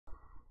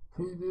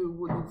Hey there,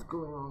 what is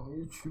going on,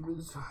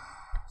 YouTubers?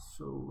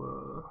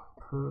 So,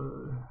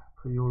 per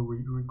your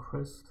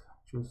request,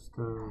 just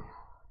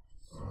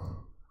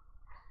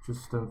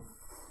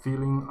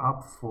filling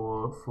up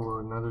for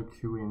another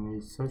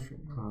Q&A session,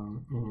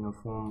 in the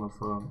form of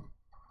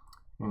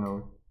you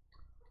know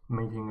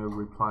making a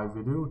reply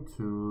video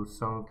to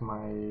some of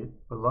my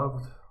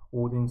beloved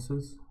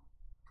audiences.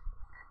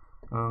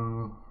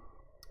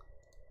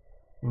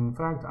 In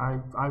fact,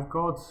 I've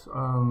got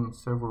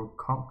several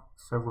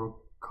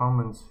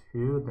comments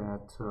here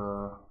that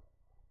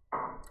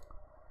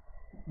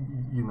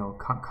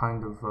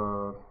kind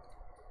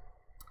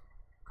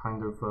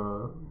of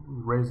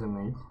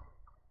resonate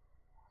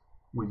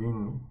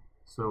within me.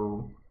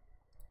 So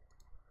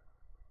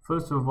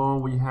first of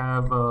all, we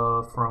have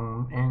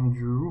from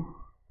Andrew,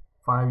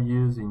 5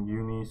 years in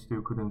uni,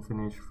 still couldn't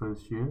finish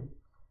first year,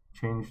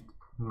 changed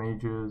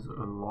majors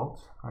a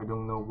lot. I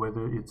don't know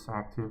whether it's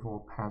active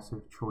or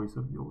passive choice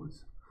of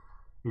yours.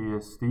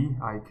 ASD,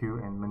 IQ,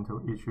 and mental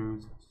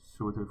issues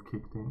sort of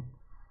kicked in.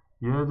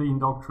 Yeah, the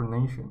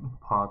indoctrination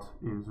part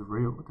is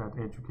real, that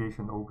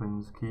education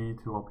opens key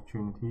to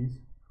opportunities.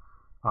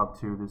 Up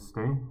to this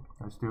day,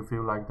 I still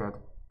feel like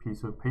that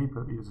piece of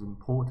paper is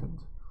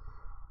important.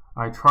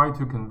 I try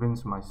to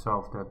convince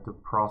myself that the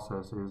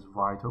process is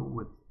vital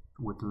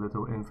with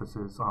little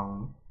emphasis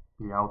on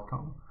the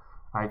outcome.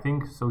 I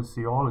think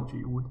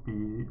sociology would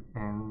be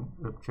an,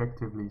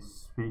 objectively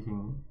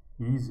speaking,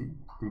 easy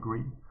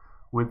degree,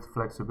 with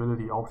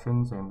flexibility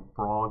options and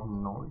broad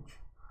knowledge.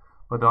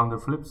 But on the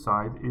flip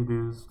side, it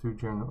is too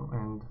general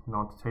and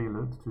not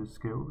tailored to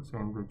skills,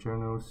 and the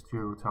general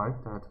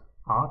stereotype that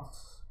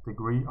arts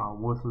degrees are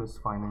worthless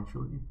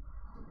financially.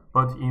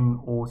 But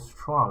in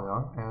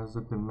Australia, as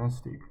a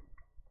domestic,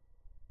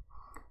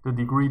 the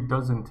degree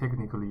doesn't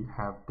technically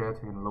have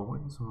debt and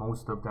loans.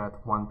 Most of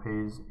that one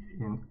pays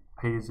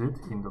it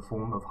in the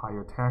form of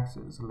higher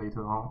taxes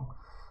later on.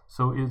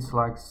 So it's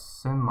like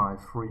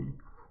semi-free.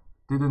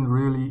 Didn't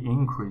really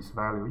increase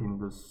value in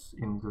the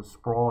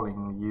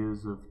sprawling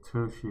years of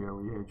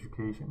tertiary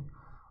education.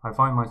 I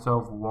find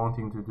myself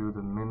wanting to do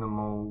the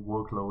minimal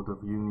workload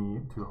of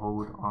uni to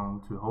hold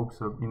on to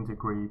hopes of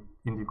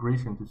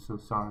integration to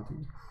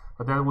society.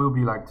 But that will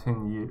be like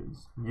 10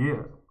 years.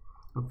 Yeah.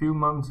 A few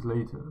months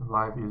later,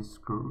 life is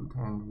screwed,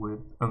 and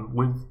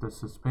with the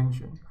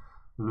suspension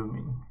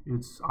looming,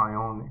 it's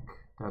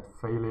ironic that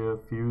failure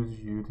fuels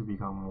you to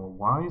become more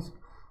wise.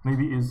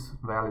 Maybe it's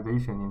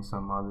validation in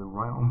some other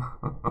realm.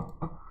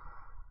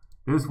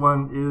 This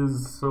one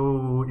is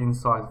so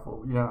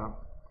insightful. Yeah.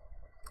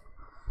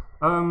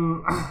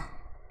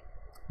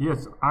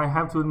 Yes, I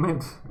have to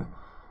admit,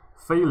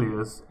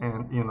 failures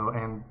and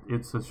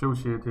its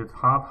associated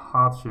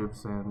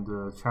hardships and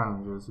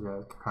challenges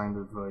that kind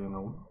of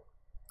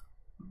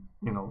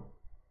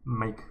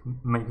make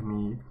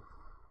me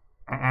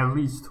at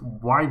least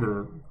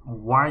wiser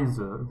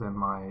than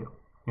my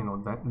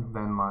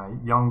than my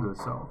younger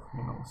self,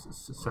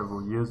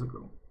 several years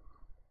ago.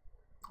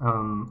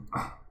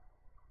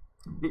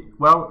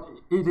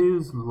 It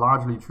is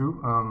largely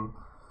true.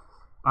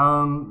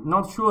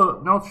 Not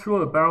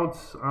sure about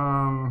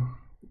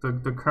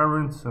the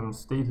current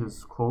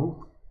status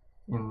quo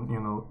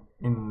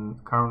in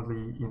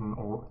currently in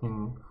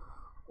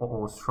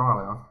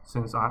Australia,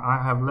 since I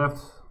have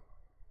left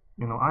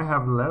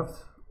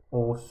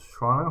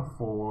Australia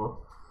for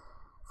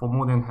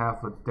more than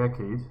half a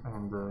decade,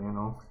 and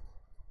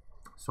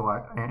so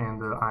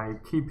I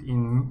keep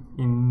in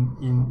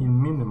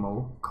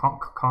minimal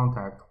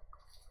contact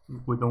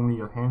with only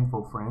a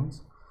handful of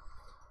friends.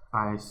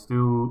 I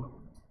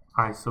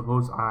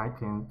suppose I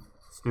can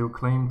still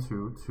claim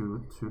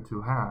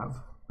to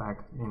have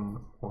back in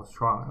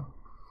Australia.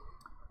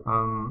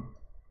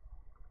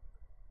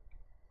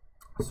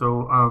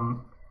 So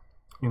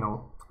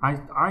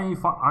I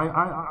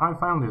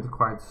found it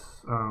quite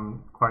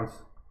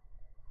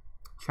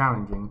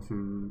challenging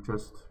to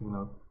just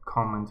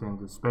comment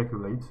and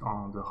speculate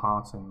on the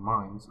hearts and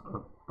minds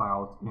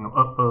about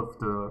of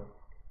the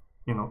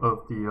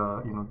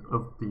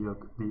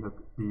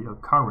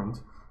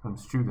current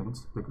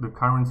students, the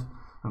current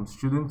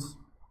students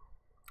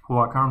who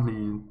are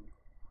currently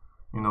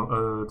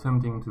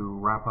attempting to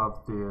wrap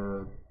up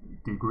their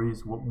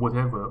degrees,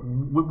 whichever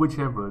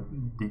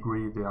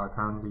degree they are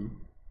currently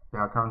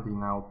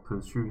now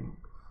pursuing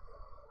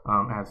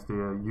at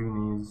their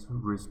unis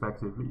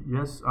respectively.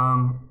 Yes,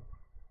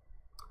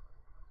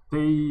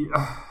 they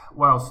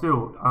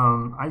still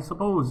I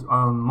suppose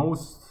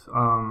most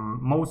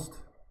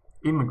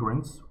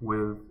immigrants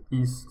with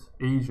East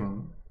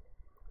Asian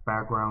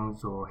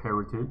backgrounds or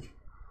heritage,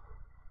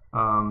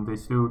 they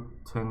still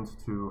tend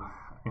to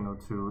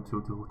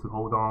to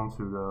hold on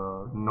to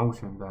the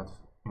notion that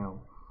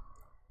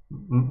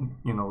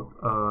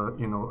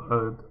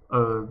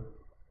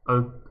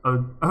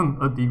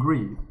a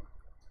degree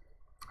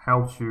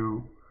helps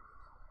you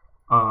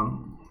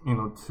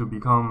to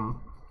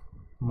become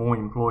more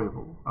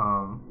employable.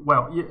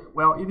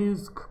 It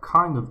is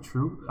kind of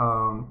true,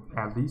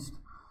 at least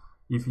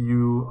if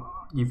you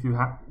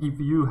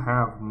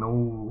have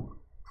no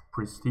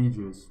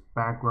prestigious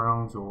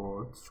backgrounds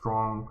or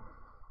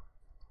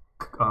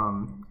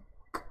um,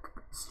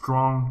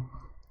 strong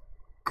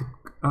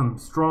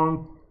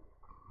strong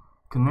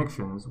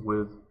connections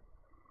with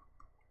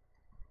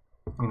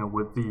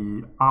with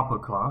the upper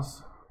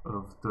class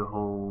of the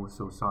whole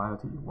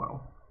society.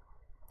 Well,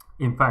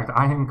 in fact,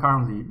 I am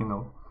currently,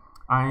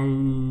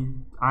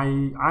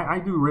 I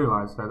do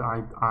realize that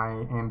I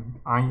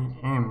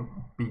am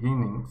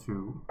beginning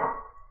to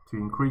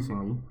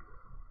increasingly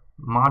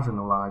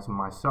marginalize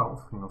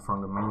myself,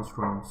 from the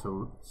mainstream,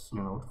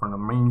 from the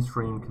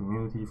mainstream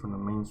community, from the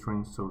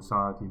mainstream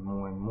society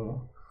more and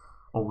more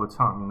over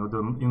time.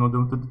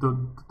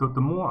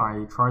 The more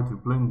I try to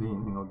blend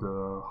in,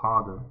 the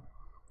harder,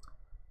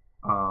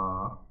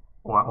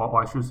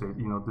 or I should say,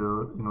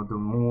 the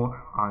more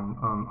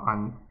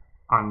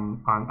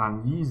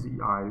uneasy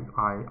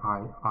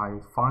I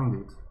find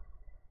it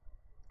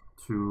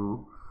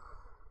to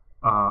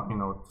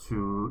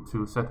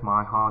to set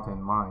my heart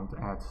and mind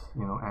at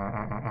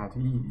at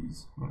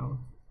ease,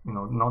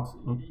 not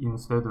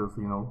instead of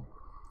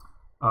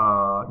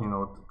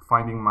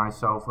finding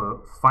myself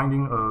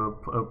finding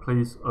a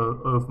place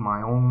of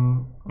my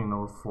own,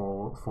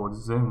 for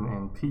zen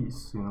and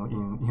peace,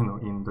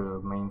 in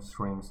the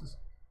mainstream,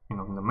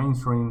 in the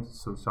mainstream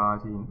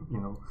society,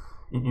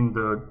 in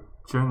the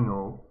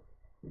general,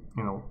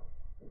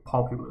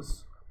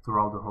 populace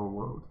throughout the whole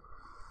world.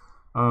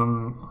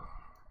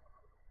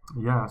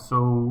 Yeah,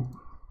 so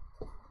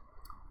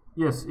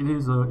yes, it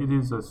is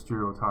a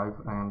stereotype,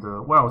 and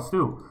well,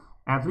 still,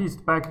 at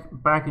least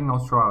back in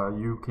Australia,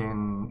 you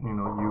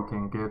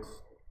can get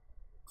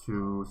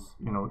to,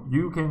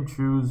 you can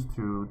choose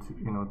to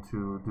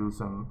do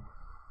some,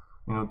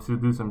 to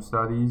do some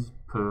studies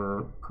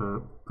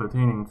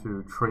pertaining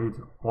to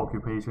trade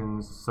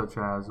occupations such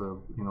as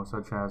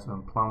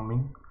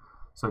plumbing,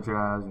 such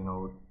as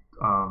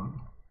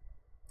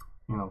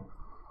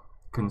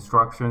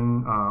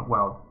construction.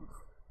 Well,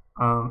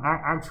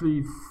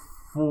 actually,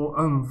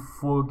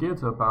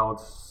 forget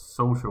about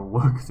social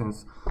work,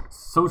 since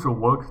social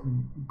work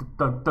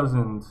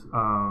doesn't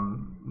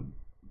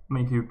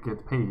make you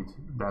get paid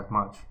that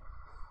much.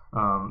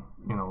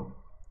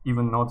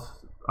 Even not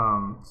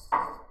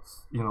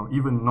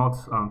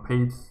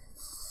paid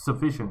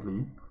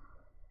sufficiently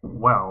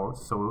well,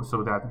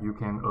 so that you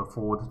can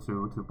afford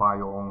to buy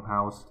your own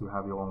house, to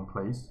have your own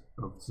place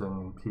of zen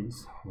and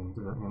peace, and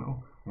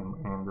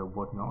and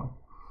whatnot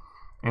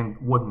and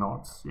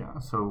whatnots. Yeah,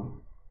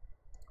 so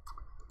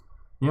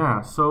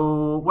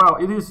well,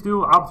 it is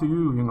still up to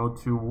you,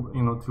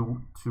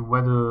 to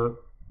whether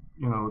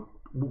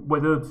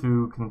whether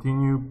to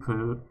continue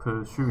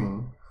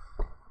pursuing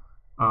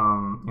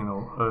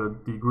a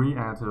degree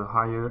at a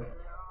higher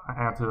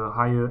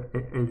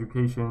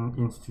education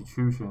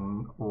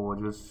institution, or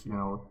just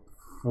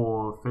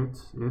forfeit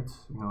it,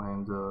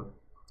 and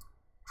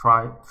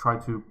try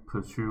to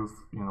pursue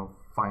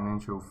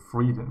financial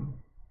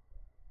freedom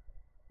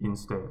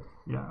instead.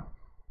 Yeah.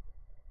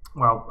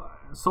 Well,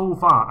 so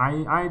far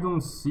I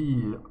don't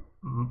see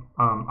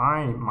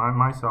I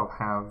myself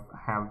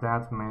have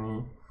that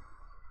many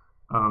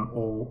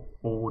or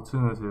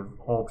alternative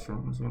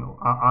options,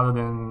 other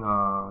than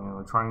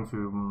trying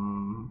to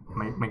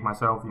make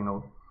myself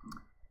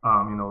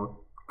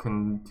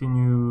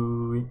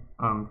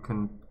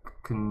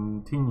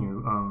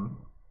continue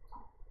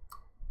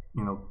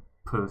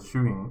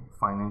pursuing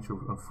financial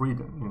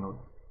freedom,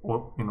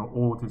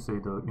 or to say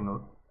the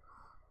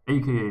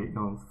aka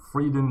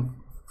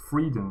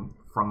freedom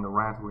from the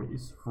rat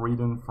race,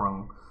 freedom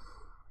from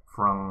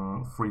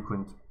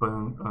frequent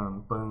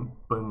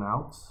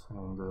burnouts,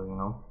 and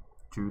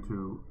due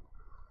to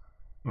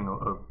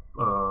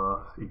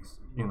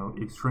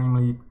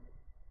extremely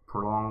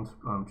prolonged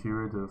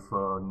period of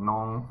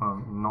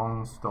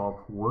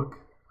non-stop work,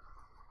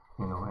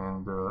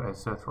 and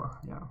etc.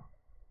 Yeah.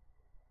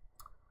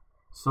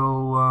 So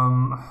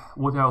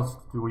what else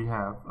do we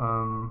have?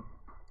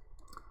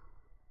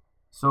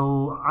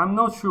 So I'm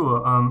not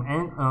sure,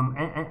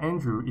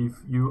 Andrew,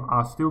 if you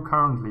are still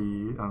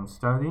currently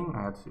studying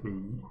at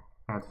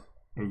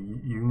a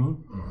uni.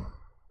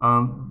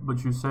 Mm-hmm.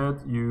 But you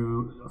said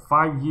you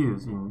 5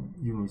 years in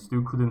uni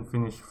still couldn't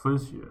finish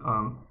first year.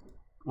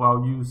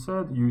 Well, you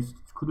said you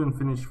couldn't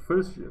finish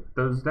first year.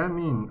 Does that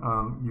mean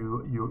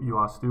you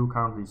are still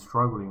currently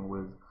struggling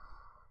with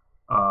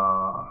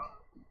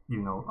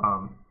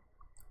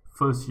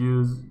first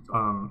years,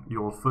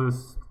 your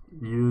first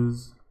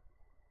year's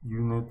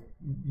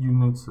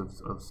units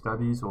of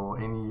studies, or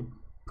any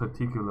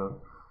particular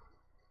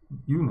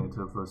unit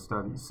of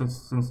studies,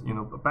 since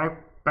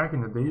back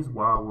in the days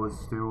while I was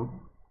still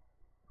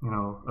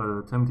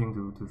attempting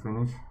to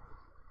finish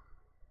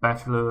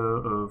Bachelor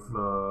of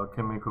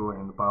Chemical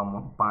and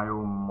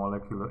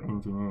Biomolecular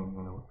Engineering,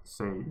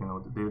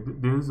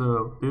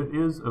 there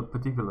is a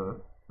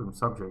particular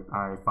subject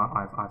I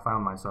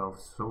found myself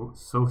so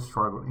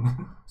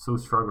struggling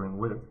struggling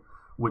with,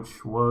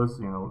 which was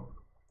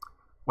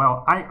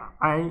well,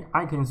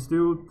 I can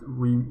still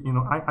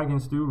I can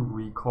still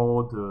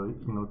recall the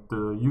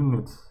the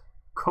unit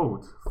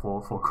code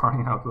for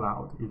crying out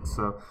loud. It's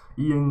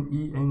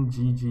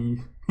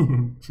ENGG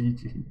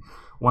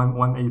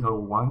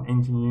 1801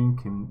 engineering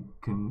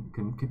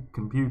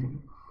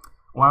computing.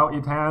 While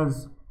it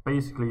has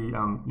basically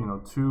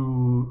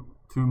two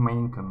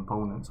main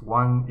components.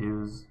 One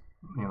is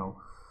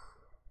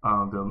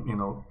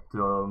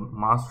the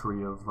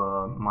mastery of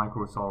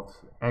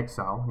Microsoft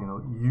Excel,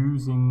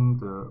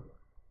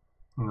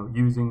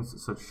 using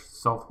such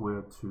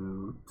software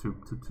to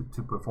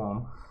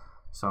perform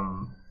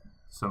some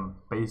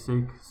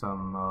basic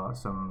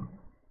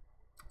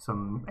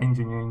some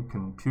engineering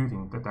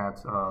computing that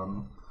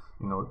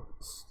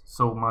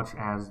so much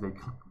as they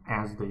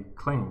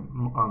claim.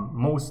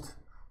 Most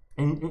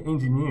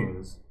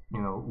engineers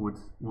would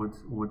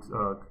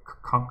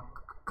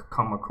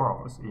come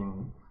across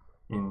in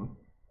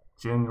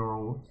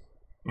general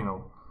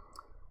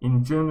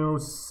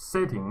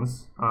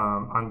settings,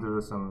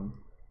 under some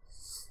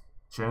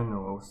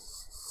general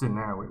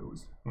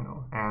scenarios,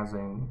 as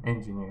an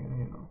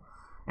engineer,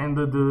 and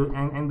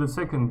the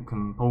second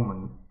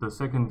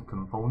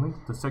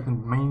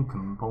main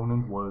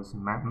component was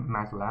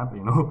MATLAB.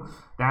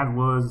 That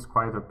was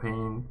quite a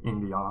pain in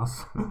the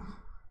ass.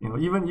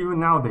 Even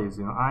nowadays,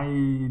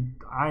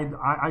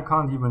 I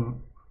can't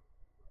even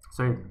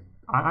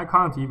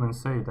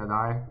say that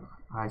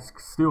I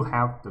still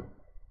have the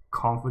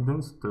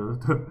confidence, the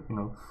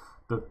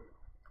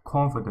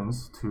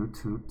confidence to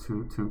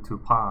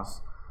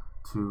pass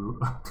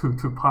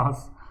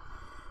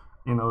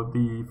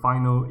the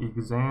final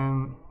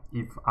exam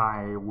if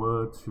I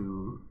were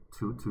to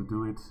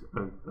do it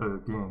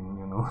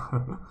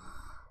again.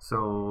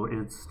 So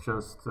it's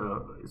just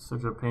it's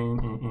such a pain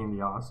in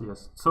the ass.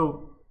 Yes.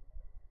 So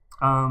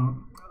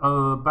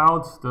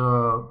about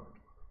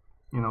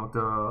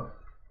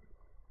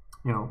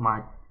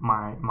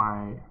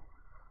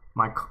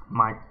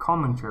my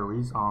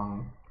commentaries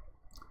on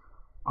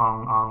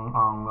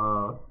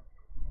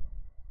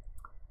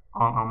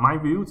my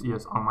views.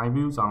 Yes, on my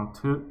views on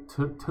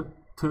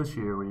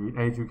tertiary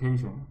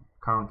education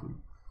currently.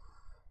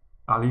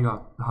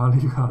 Arigato.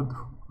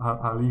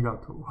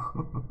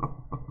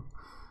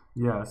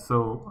 Yeah.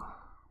 So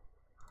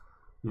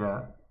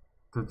yeah,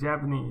 the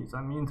Japanese.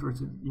 I'm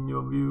interested in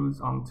your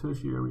views on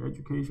tertiary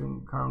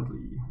education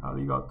currently.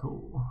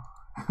 Arigato.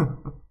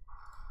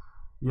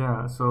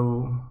 Yeah.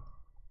 So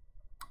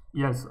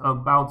yes,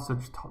 about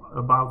such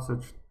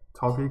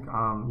topic.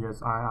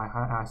 Yes,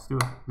 I still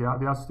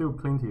there are still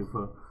plenty of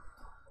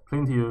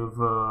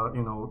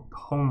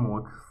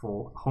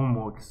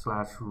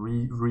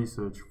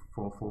homework/research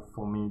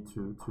for me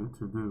to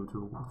do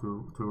to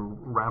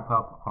wrap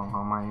up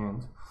on my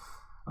end.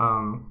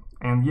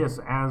 And yes,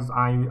 as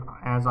I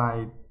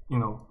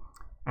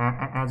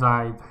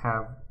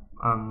have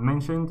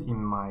mentioned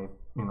in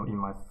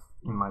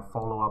my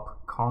follow-up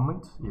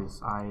comment,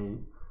 yes, I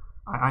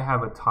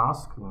have a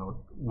task,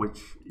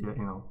 which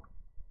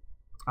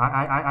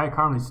I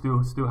currently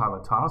still have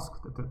a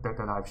task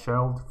that I've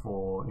shelved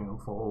for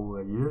over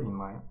a year in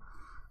my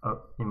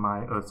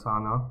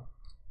Asana,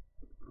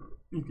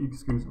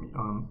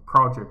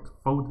 project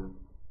folder,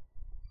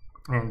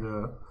 and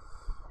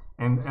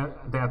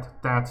that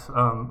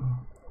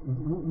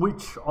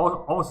which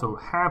also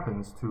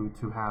happens to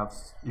have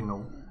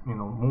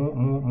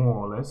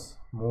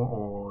more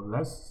or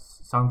less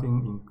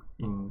something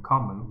in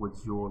common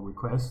with your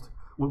request,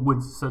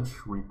 with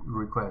such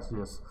request.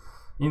 Yes.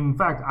 In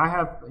fact, I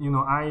have,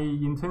 I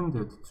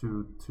intended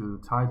to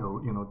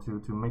title,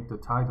 to make the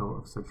title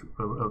of such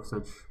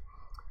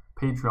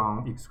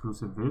Patreon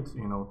exclusive vid,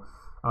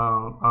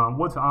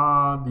 what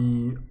are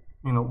the,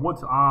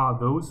 what are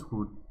those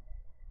who,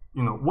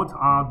 what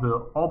are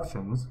the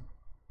options,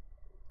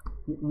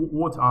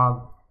 what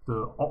are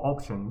the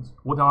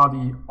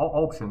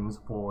options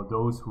for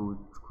those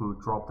who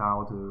dropped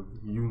out of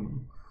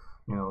uni,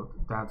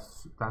 that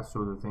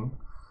sort of thing.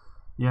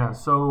 Yeah,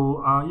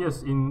 so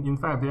yes, in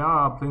fact there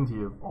are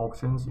plenty of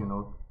options,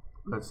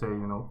 let's say,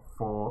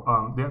 for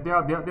there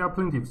are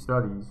plenty of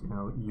studies,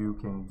 you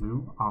can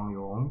do on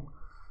your own,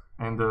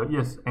 and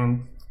yes,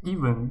 and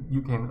even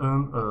you can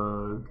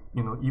earn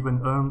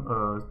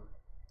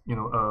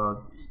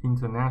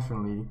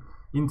internationally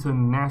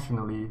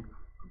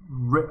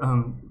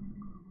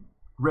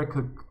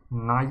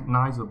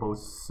recognizable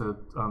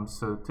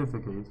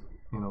certificate,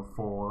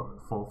 for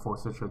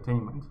such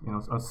attainment,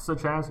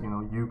 such as,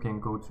 you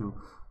can go to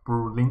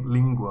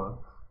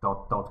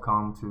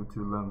brulingua.com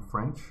to learn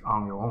French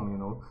on your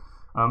own.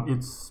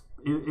 It's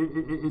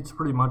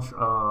pretty much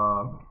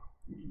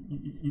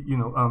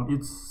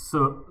it's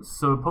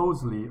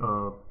supposedly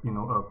a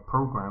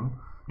program,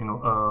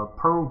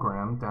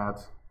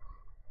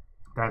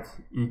 that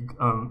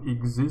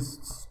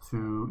exists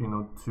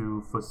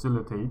to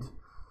facilitate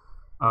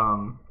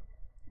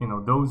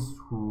those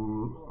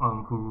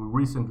who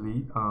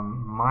recently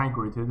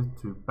migrated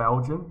to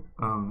Belgium,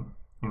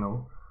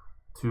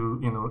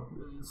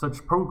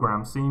 such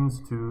program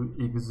seems to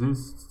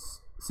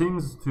exist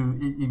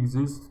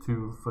to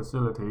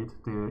facilitate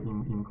their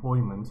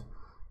employment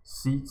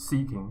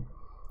seeking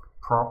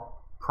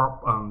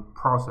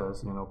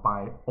process,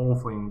 by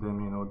offering them,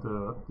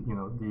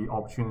 the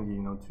opportunity,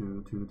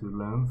 to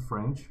learn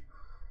French,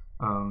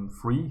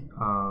 free,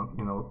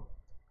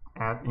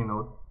 at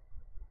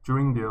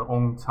during their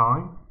own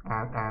time,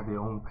 at their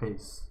own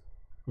pace.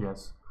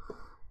 Yes,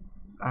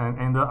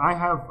 and I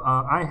have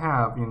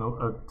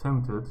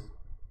attempted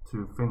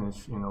to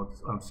finish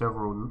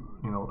several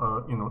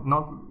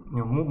not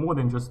more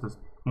than just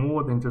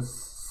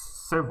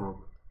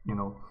several,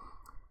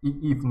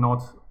 if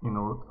not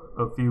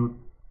a few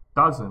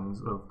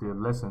dozens of their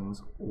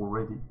lessons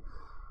already.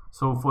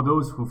 So for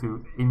those who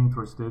feel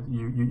interested,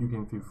 you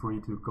can feel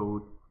free to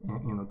go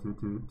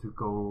to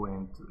go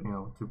and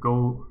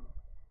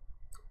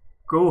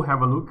go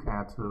have a look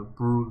at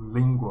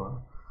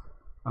Brulingua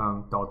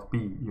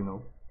 .b,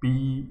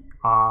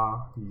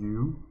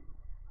 BRULING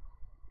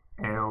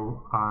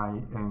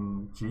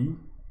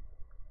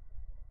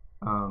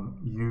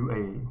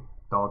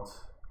UA.be.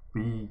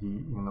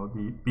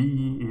 The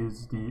BE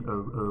is the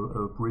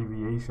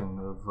abbreviation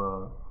of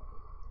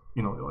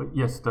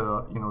yes,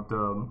 the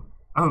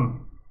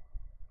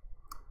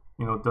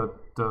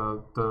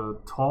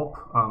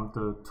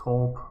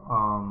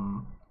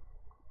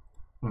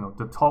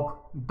the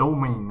top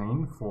domain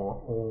name for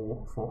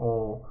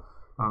all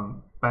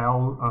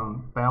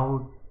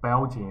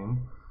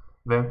Belgian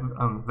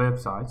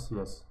websites.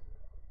 Yes,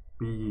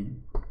 BE.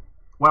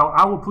 Well,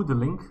 I will put the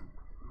link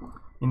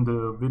in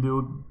the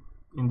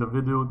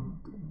video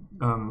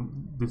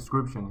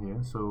description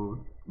here,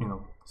 so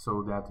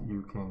so that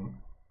you can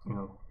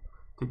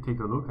take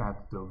a look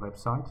at the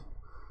website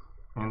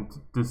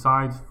and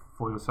decide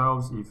for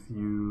yourselves if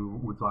you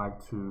would like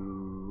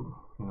to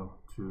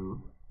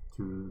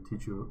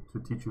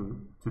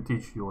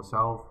teach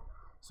yourself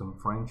some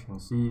French,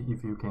 and see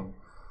if you can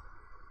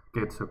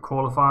get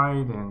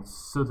qualified and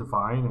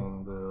certified,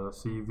 and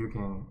see if you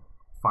can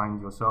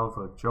find yourself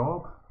a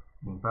job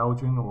in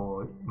Belgium,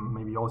 or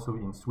maybe also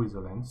in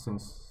Switzerland,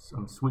 since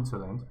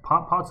Switzerland,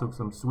 parts of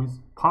some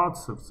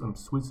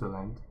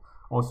Switzerland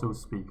also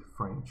speak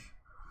French,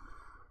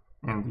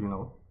 and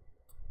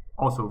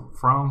also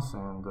France,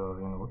 and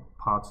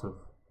parts of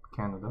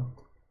Canada.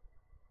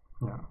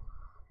 Yeah.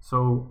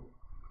 So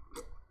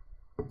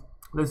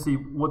let's see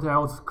what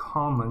else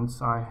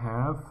comments I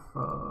have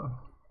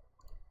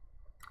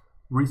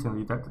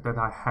recently that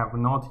I have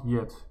not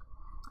yet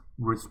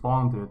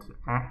responded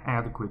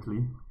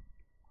adequately.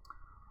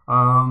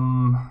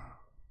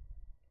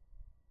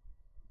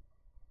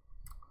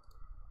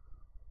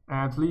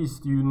 At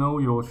least you know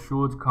your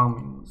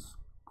shortcomings.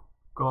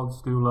 God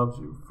still loves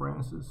you,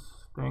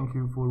 Francis. Thank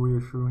you for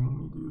reassuring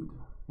me, dude.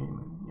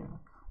 Amen. Yeah,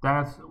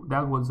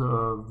 that was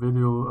a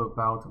video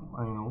about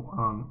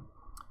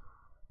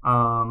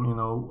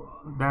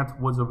that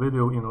was a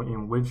video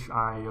in which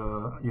I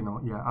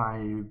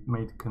I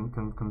made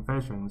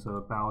confessions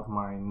about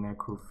my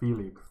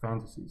necrophilic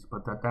fantasies,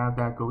 but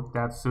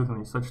that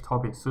certainly, such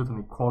topic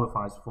certainly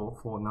qualifies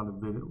for another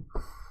video.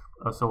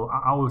 So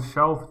I will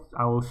shelf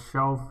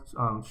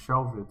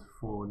it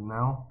for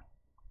now.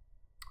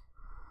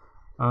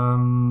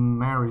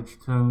 Marriage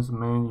turns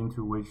men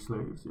into wage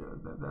slaves. Yeah,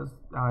 that's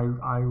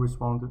I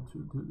responded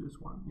to this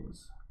one.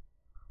 Yes.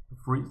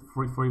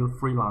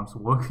 Freelance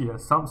work. Yeah,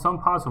 some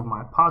parts of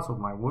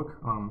my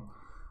work.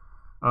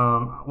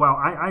 Well,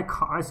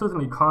 I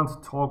certainly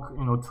can't talk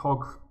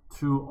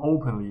too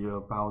openly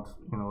about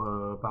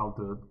about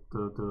the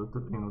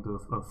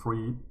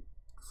free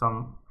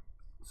some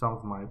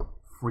of my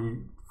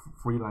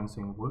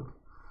freelancing work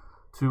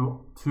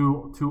too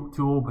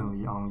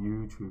openly on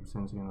YouTube,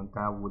 since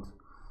that would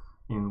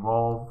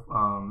involve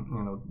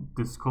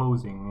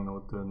disclosing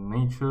the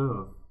nature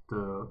of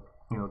the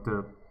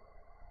the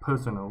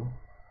personal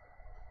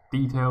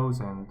details,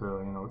 and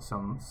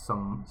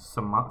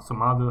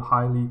some other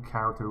highly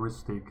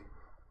characteristic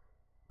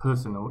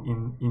personal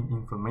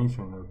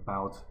information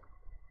about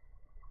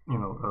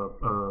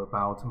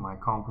about my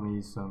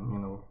company's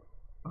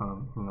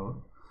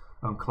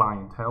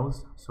clientele.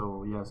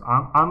 So yes,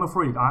 I'm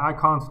afraid I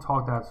can't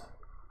talk that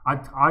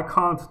I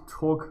can't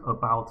talk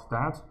about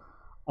that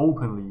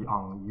openly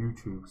on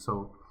YouTube.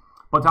 So,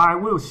 but I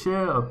will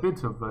share a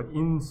bit of the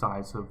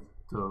insights of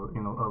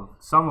of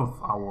some of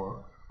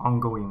our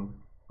ongoing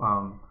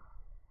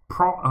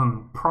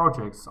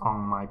projects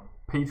on my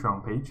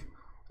Patreon page.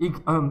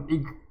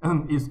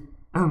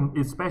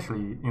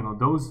 Especially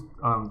those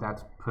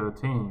that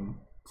pertain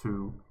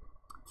to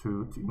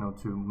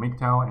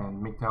MGTOW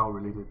and MGTOW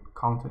related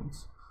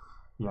contents.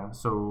 Yeah.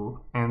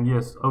 So, and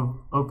yes,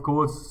 of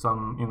course,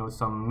 some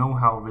some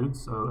know-how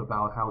vids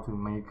about how to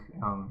make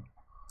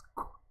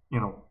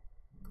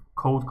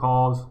cold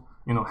calls.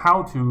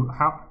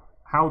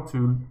 How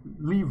to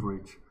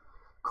leverage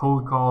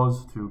cold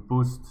calls to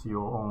boost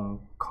your own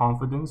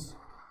confidence,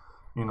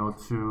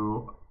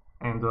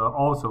 and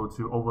also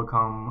to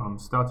overcome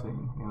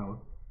stuttering.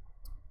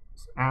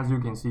 As you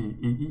can see,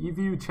 if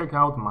you check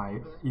out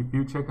my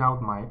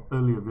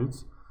earlier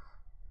vids,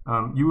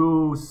 you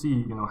will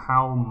see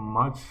how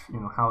much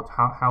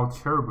how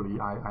terribly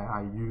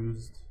I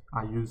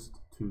used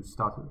to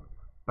stutter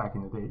back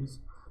in the days.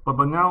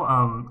 but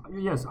now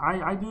yes,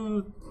 I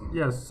do,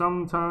 yes,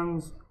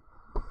 sometimes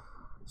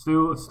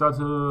still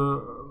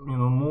stutter,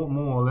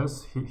 more or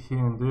less here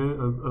and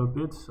there a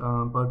bit,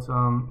 but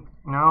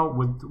now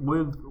with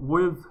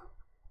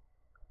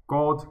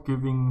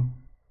God-giving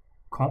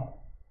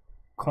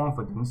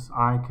confidence,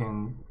 I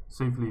can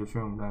safely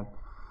assume that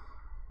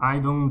I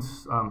don't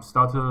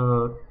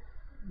stutter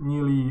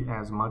nearly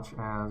as much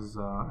as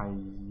I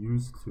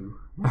used to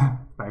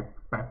back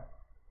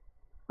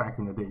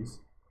in the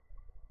days.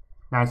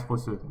 That's for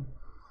certain.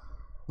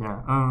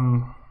 Yeah.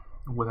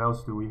 What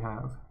else do we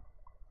have?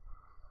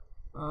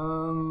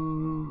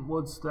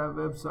 What's that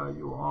website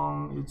you're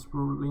on? It's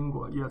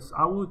Lingua. Yes,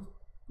 I would.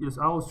 Yes,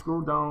 I will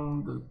scroll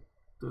down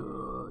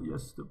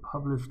the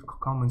published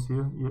comments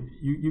here.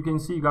 You can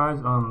see,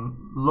 guys.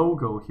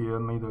 Logo here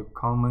made a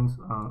comment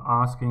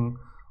asking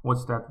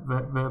what's that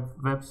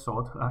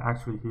website.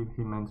 Actually,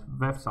 he meant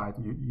website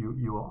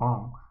you are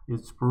on.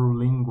 It's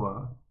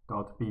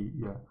brulingua.be.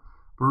 Yeah,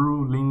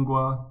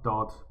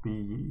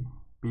 brulingua.be.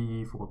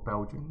 BE for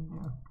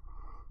Belgium.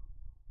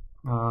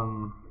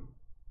 Yeah.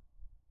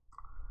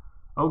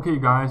 Okay,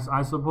 guys.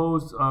 I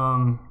suppose.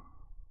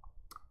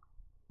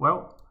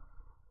 Well,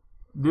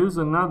 there's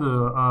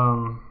another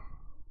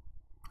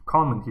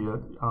comment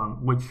here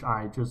which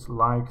I just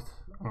liked,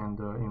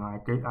 and I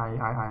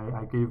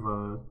gave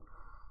a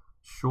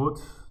short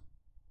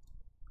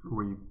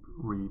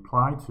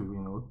reply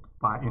to,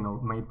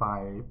 made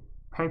by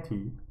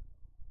Petty.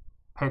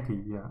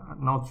 Yeah,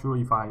 I'm not sure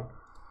if I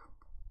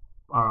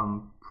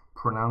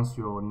pronounce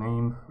your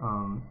name.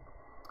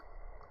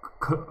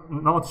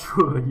 Not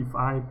sure if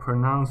I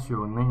pronounce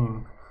your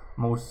name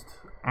most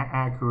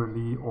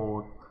accurately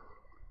or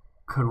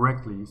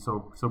correctly.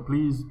 So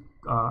please,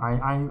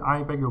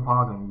 I beg your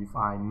pardon if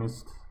I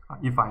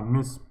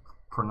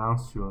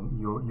mispronounced your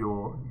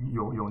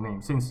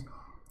name, since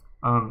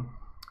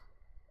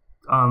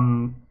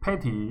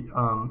Petty,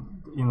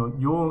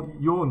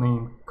 your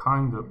name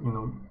kind of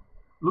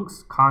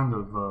looks kind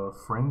of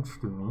French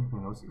to me,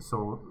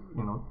 so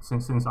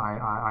since I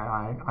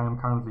am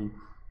currently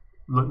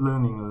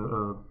learning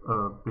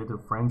a bit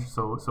of French,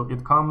 so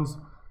it comes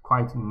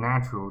quite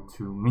natural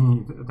to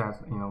me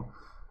that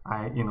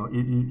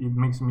it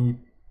makes me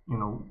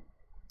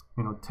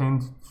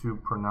tend to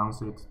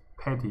pronounce it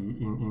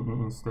Petty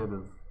instead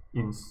of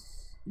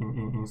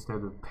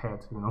instead of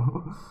pet,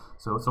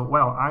 so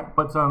well,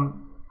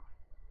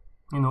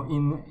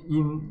 in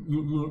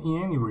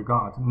any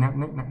regard,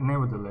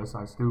 nevertheless,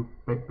 I still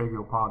beg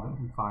your pardon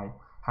if I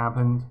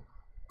happened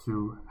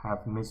to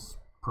have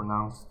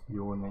mispronounced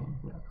your name.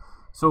 Yeah.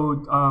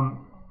 So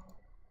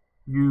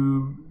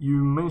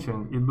you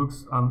mentioned it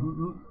looks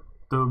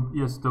the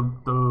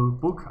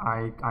book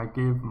I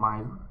gave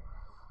my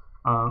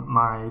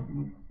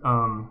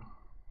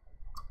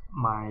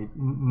my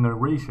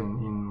narration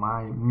in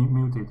my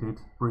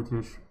mutated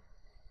British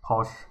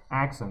posh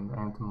accent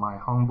and my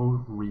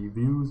humble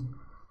reviews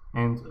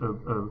and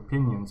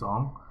opinions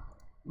on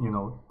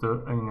the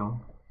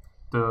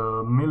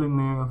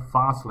Millionaire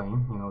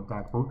Fastlane,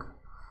 that book.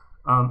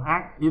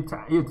 It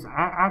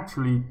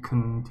actually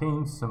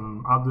contains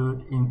some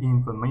other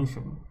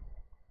information,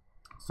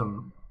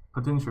 some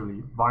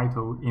potentially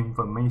vital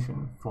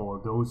information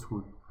for those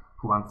who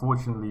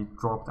unfortunately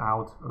dropped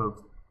out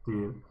of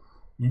the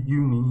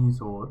unis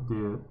or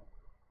the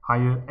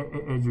higher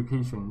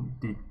education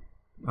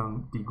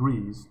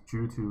degrees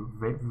due to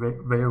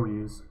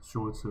various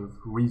sorts of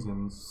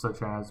reasons,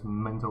 such as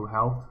mental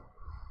health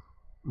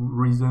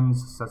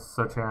reasons,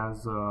 such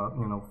as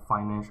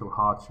financial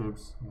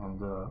hardships, and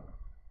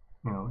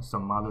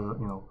some other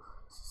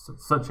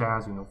such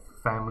as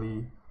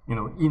family,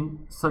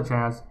 such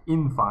as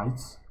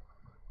infights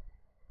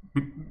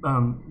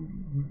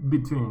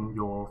between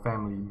your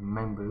family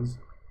members.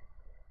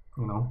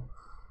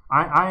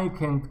 I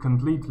can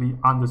completely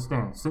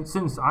understand,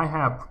 since I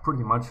have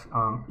pretty much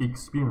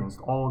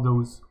experienced all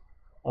those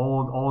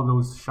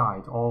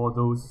shite, all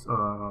those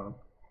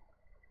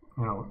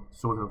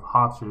sort of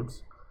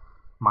hardships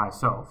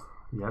myself.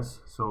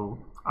 Yes, so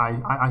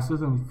I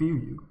certainly feel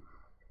you.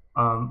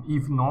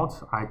 If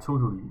not, I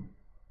totally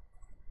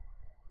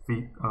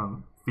feel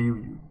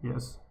you.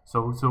 Yes,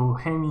 so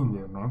hang in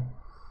there, man.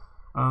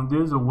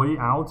 There's a way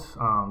out,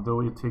 though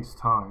it takes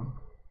time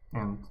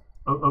and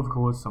of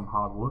course some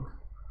hard work.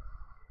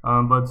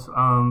 But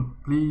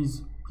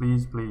please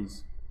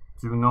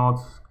do not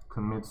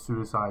commit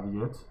suicide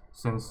yet,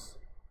 since,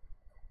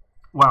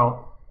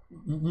 well,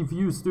 if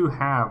you still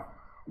have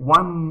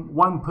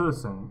one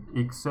person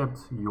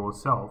except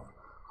yourself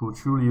who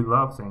truly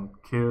loves and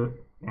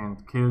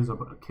cares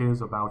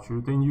about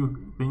you, then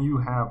you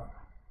have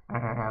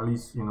at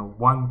least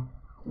one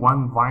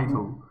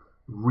vital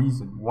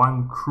reason,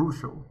 one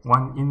crucial,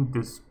 one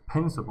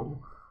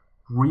indispensable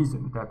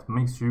reason that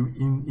makes you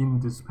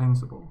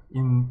indispensable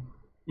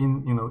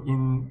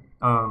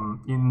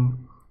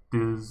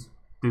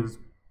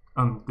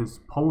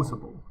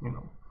disposable,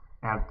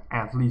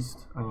 at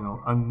least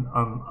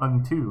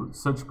until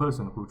such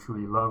person who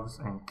truly loves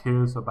and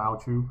cares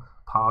about you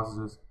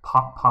passes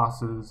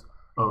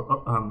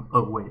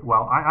away.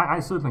 Well,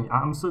 I'm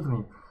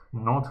certainly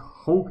not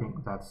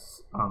hoping that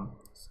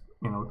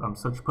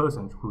such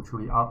person who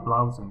truly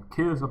loves and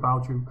cares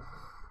about you,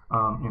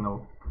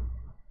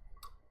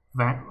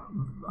 van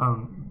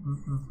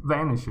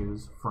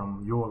vanishes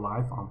from your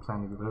life on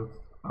planet Earth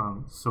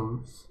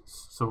so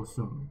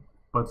soon.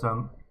 But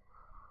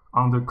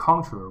on the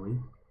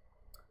contrary,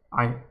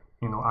 I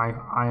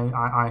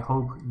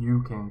hope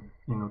you can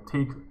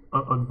take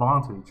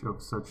advantage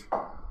of such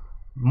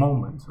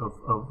moment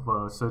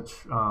of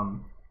such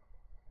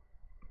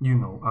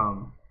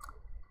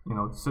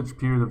such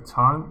period of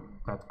time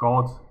that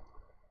God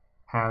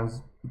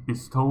has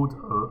bestowed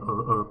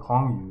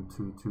upon you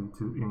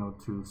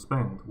to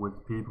spend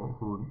with people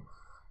who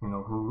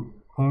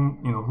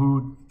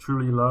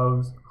truly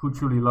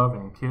love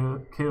and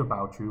care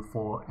about you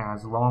for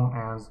as long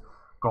as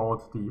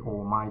God the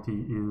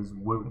Almighty is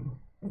willing.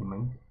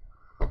 Amen.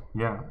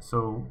 Yeah.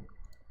 So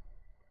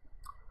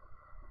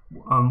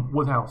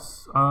what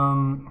else?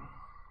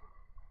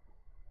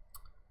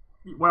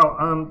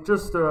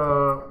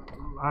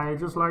 I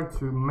just like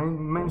to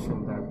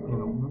mention that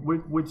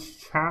which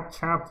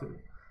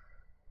chapter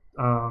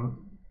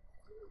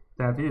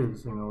that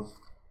is,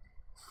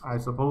 I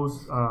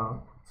suppose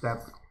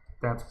that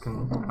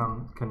can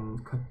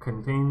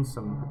contain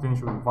some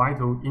potentially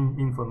vital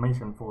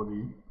information for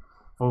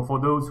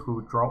those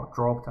who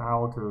dropped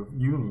out of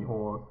uni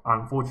or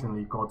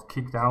unfortunately got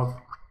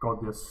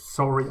their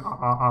sorry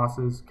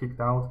asses kicked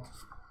out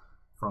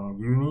from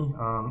uni.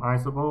 I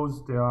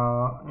suppose there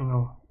are,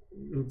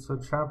 it's a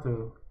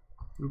chapter.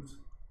 Oops,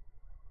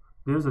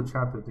 there's a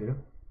chapter there.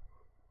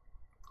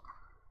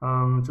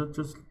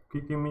 Just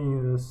give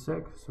me a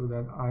sec so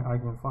that I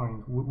can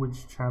find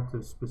which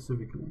chapter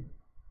specifically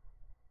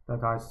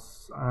that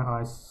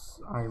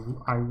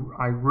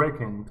I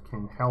reckon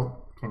can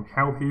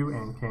help you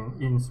and can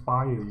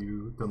inspire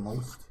you the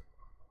most.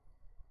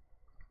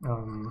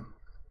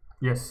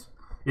 Yes,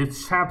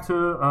 it's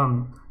chapter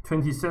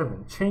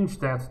 27. Change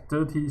that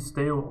dirty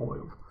stale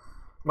oil.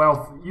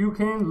 Well, you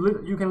can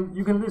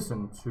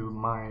listen to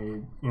my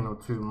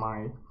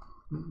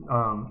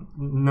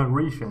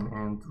narration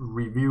and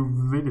review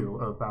video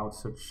about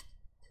such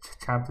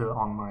chapter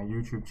on my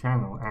YouTube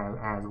channel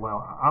as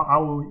well. I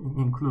will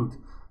include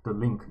the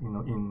link in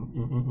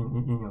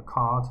a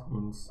card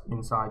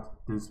inside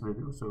this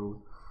video,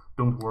 so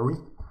don't worry.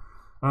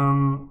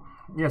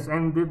 Yes,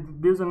 and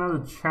there's another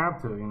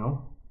chapter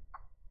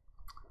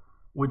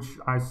which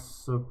I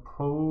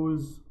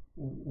suppose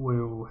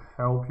will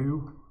help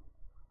you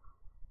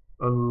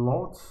a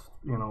lot,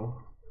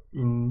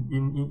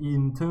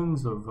 in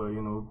terms of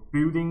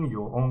building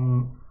your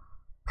own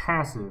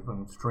passive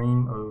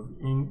stream of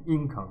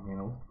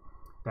income.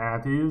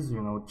 That is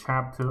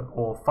chapter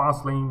or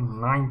Fastlane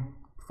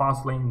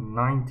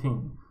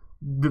 19,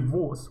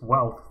 divorce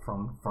wealth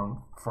from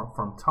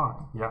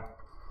time. Yeah.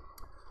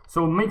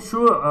 So make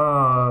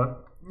sure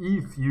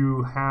if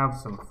you have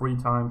some free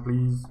time,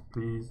 please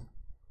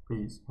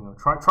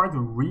try to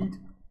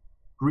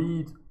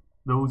read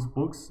those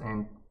books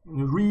and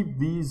read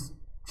these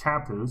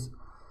chapters.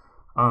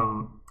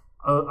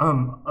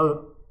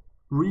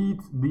 Read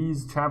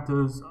these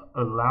chapters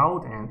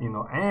aloud and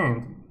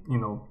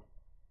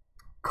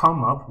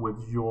come up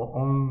with your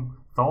own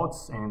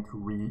thoughts and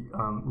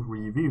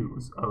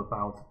reviews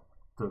about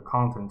the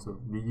contents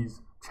of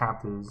these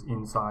chapters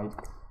inside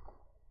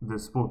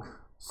this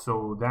book,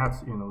 so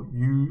that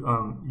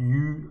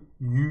YouTube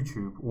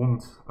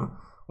won't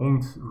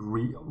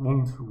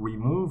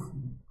remove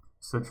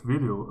such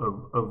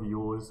video of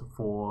yours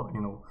for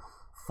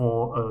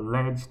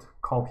alleged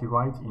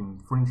copyright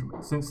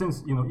infringement. Since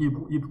it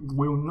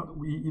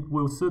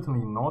will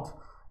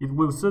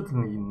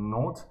certainly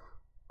not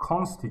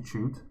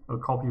constitute a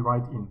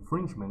copyright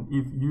infringement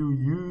if you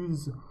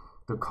use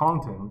the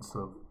contents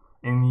of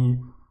any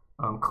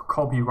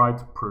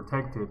copyright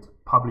protected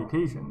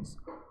publications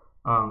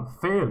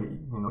fairly,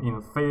 in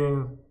a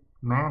fair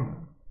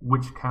manner,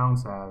 which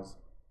counts as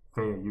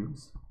fair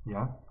use.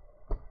 Yeah.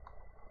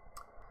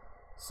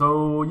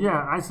 So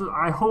yeah,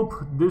 I hope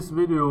this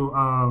video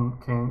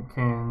can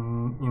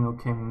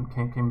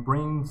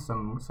bring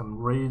some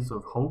rays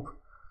of hope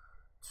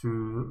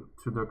to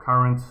the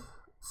current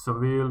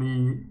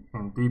severely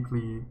and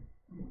deeply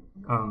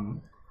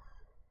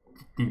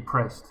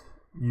depressed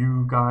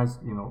you guys,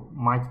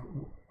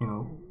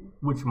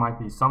 which might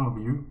be some of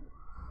you.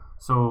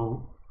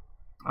 So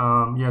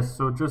yes,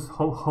 so just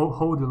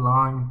hold the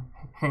line,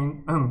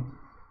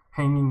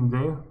 hanging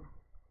there,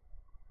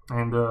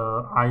 and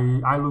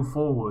I look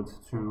forward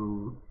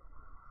to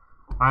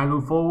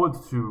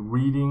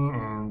reading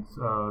and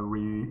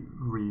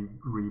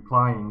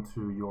replying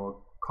to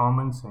your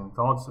comments and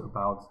thoughts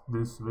about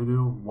this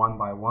video one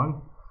by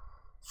one,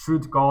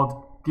 should God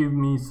give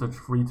me such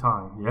free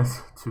time,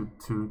 yes, to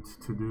do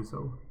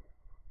so.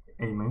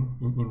 Amen.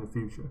 In the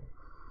future.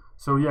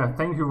 So yeah,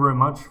 thank you very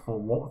much for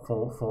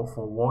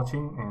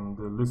watching and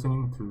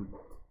listening to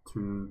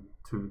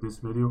this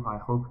video. I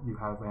hope you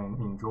have an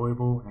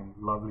enjoyable and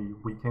lovely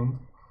weekend.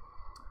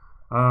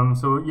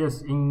 So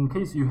yes, in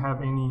case you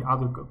have any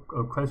other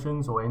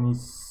questions or any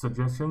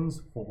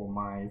suggestions for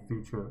my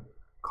future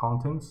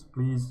contents,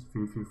 please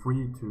feel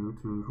free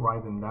to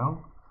write them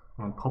down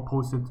and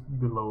post it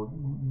below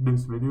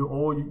this video,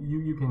 or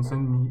you can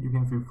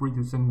feel free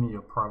to send me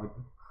a private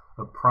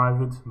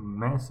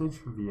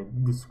message via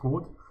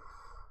Discord.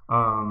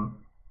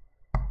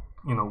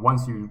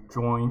 Once you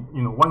join,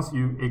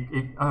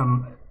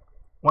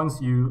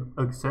 once you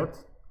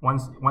accept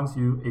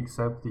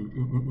the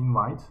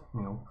invite,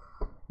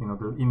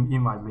 the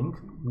invite link,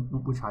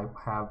 which I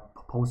have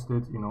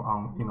posted,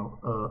 on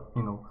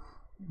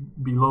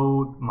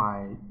below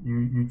my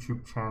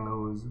YouTube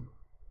channel's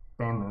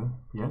banner.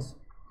 Yes.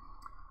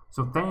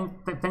 So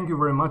thank you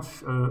very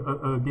much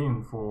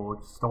again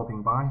for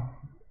stopping by.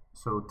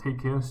 So take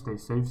care, stay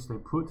safe, stay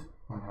put,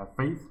 and have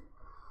faith,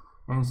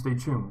 and stay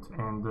tuned.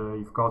 And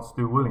if God's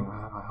still willing,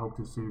 I hope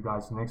to see you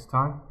guys next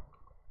time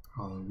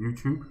on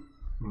YouTube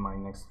in my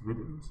next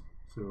videos.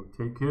 So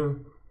take care.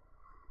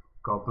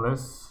 God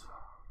bless.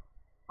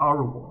 Au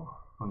revoir.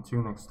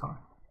 Until next time.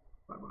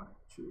 Bye bye.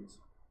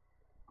 Cheers.